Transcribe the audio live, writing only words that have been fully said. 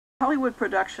Hollywood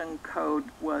Production Code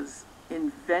was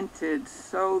invented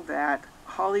so that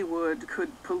Hollywood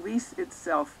could police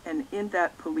itself and in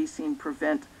that policing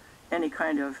prevent any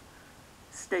kind of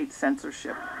state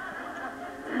censorship.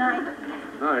 Night.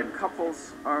 Night.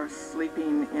 Couples are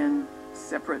sleeping in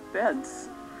separate beds.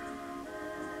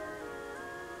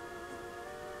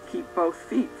 Keep both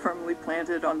feet firmly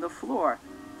planted on the floor.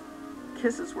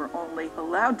 Kisses were only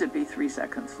allowed to be 3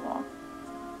 seconds long.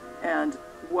 And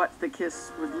what the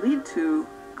kiss would lead to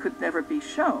could never be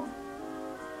shown.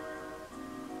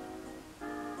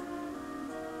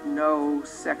 No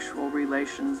sexual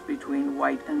relations between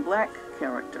white and black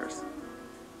characters.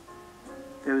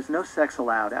 There was no sex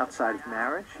allowed outside of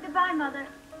marriage. Goodbye, Mother.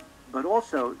 But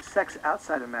also, sex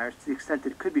outside of marriage, to the extent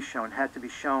that it could be shown, had to be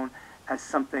shown as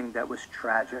something that was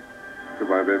tragic.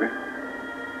 Goodbye, baby.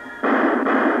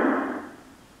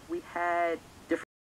 We had